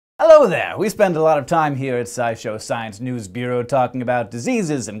Hello there! We spend a lot of time here at SciShow Science News Bureau talking about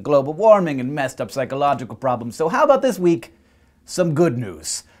diseases and global warming and messed up psychological problems, so how about this week, some good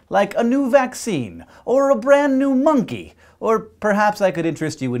news? Like a new vaccine, or a brand new monkey, or perhaps I could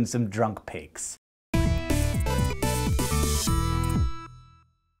interest you in some drunk pigs.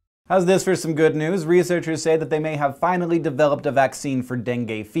 How's this for some good news? Researchers say that they may have finally developed a vaccine for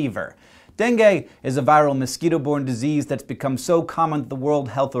dengue fever. Dengue is a viral mosquito-borne disease that's become so common that the World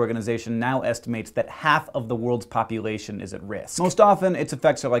Health Organization now estimates that half of the world's population is at risk. Most often, its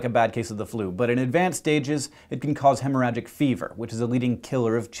effects are like a bad case of the flu, but in advanced stages, it can cause hemorrhagic fever, which is a leading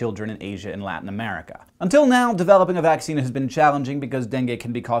killer of children in Asia and Latin America. Until now, developing a vaccine has been challenging because dengue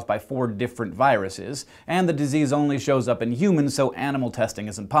can be caused by 4 different viruses, and the disease only shows up in humans, so animal testing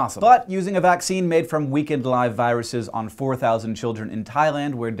isn't possible. But using a vaccine made from weakened live viruses on 4,000 children in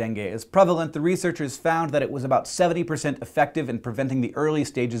Thailand, where dengue is prevalent, the researchers found that it was about 70% effective in preventing the early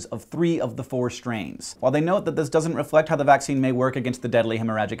stages of 3 of the 4 strains. While they note that this doesn't reflect how the vaccine may work against the deadly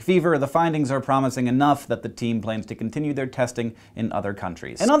hemorrhagic fever, the findings are promising enough that the team plans to continue their testing in other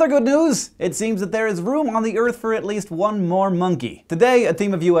countries. In other good news, it seems that there is room on the Earth for at least one more monkey. Today, a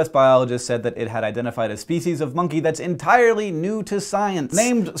team of US biologists said that it had identified a species of monkey that's entirely new to science.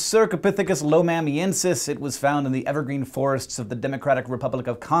 Named Cercopithecus lomamiensis, it was found in the evergreen forests of the Democratic Republic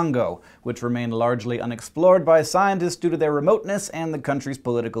of Congo, which remain largely unexplored by scientists due to their remoteness and the country's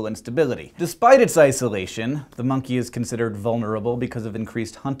political instability. Despite its isolation, the monkey is considered vulnerable because of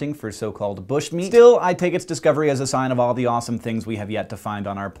increased hunting for so-called bushmeat. Still, I take its discovery as a sign of all the awesome things we have yet to find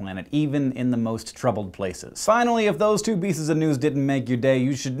on our planet, even in the most troubled places. Finally, if those 2 pieces of news didn't make your day,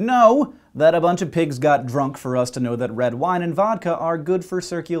 you should know that a bunch of pigs got drunk for us to know that red wine and vodka are good for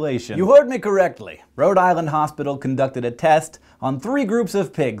circulation. You heard me correctly. Rhode Island Hospital conducted a test on 3 groups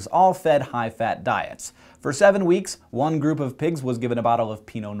of pigs, all fed high-fat diets. For 7 weeks, one group of pigs was given a bottle of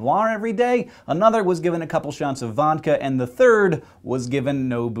Pinot Noir every day, another was given a couple shots of vodka, and the third was given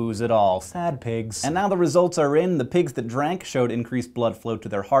no booze at all. Sad pigs. And now the results are in. The pigs that drank showed increased blood flow to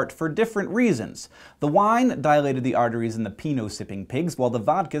their heart for different reasons. The wine dilated the arteries in the Pinot-sipping pigs, while the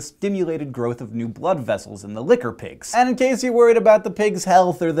vodka stimulated growth of new blood vessels in the liquor pigs. And in case you're worried about the pigs'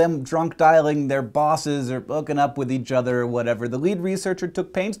 health or them drunk dialing their bosses or hooking up with each other or whatever, the lead researcher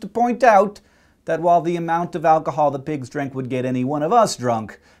took pains to point out that while the amount of alcohol the pigs drank would get any one of us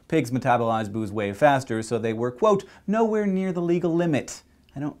drunk, pigs metabolize booze way faster, so they were, quote, nowhere near the legal limit.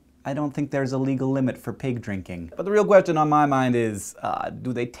 I don't think there's a legal limit for pig drinking. But the real question on my mind is,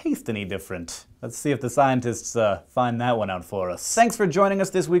 do they taste any different? Let's see if the scientists find that one out for us. Thanks for joining us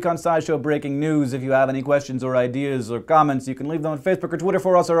this week on SciShow Breaking News. If you have any questions or ideas or comments, you can leave them on Facebook or Twitter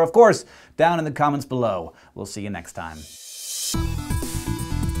for us, or of course, down in the comments below. We'll see you next time.